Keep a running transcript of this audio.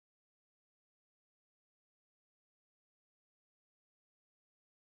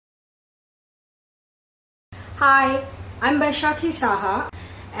Hi, I'm Baisakhi Saha,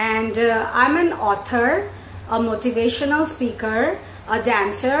 and I'm an author, a motivational speaker, a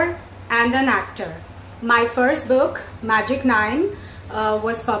dancer, and an actor. My first book, magicNine,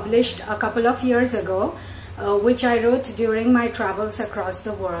 was published a couple of years ago, which I wrote during my travels across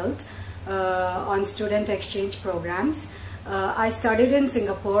the world on student exchange programs. I studied in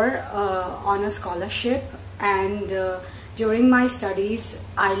Singapore on a scholarship, and during my studies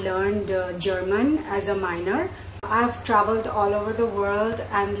I learned German as a minor. I've traveled all over the world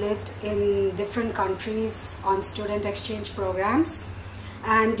and lived in different countries on student exchange programs.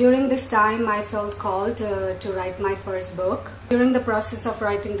 And during this time I felt called to write my first book. During the process of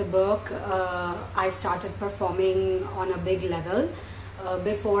writing the book, I started performing on a big level.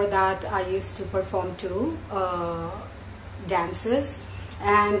 Before that I used to perform too, dances,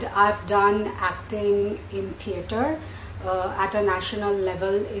 and I've done acting in theatre at a national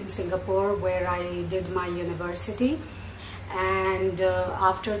level in Singapore, where I did my university. And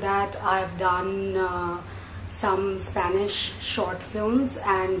after that I've done some Spanish short films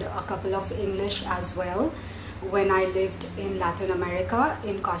and a couple of English as well when I lived in Latin America,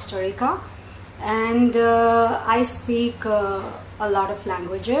 in Costa Rica. And I speak a lot of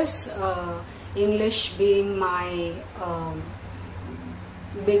languages, English being my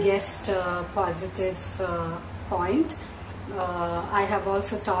biggest positive point. I have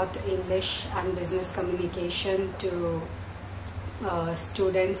also taught English and business communication to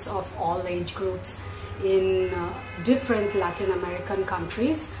students of all age groups in different Latin American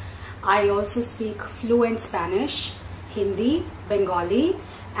countries. I also speak fluent Spanish, Hindi, Bengali,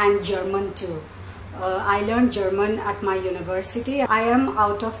 and German too. I learned German at my university. I am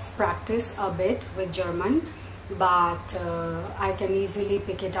out of practice a bit with German, but I can easily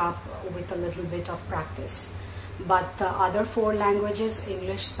pick it up with a little bit of practice. But the other four languages,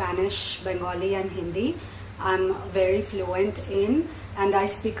 English, Spanish, Bengali, and Hindi, I'm very fluent in, and I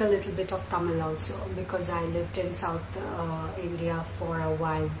speak a little bit of Tamil also, because I lived in South India for a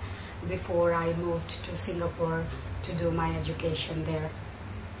while before I moved to Singapore to do my education there.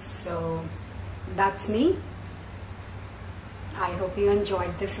 So that's me. I hope you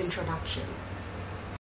enjoyed this introduction.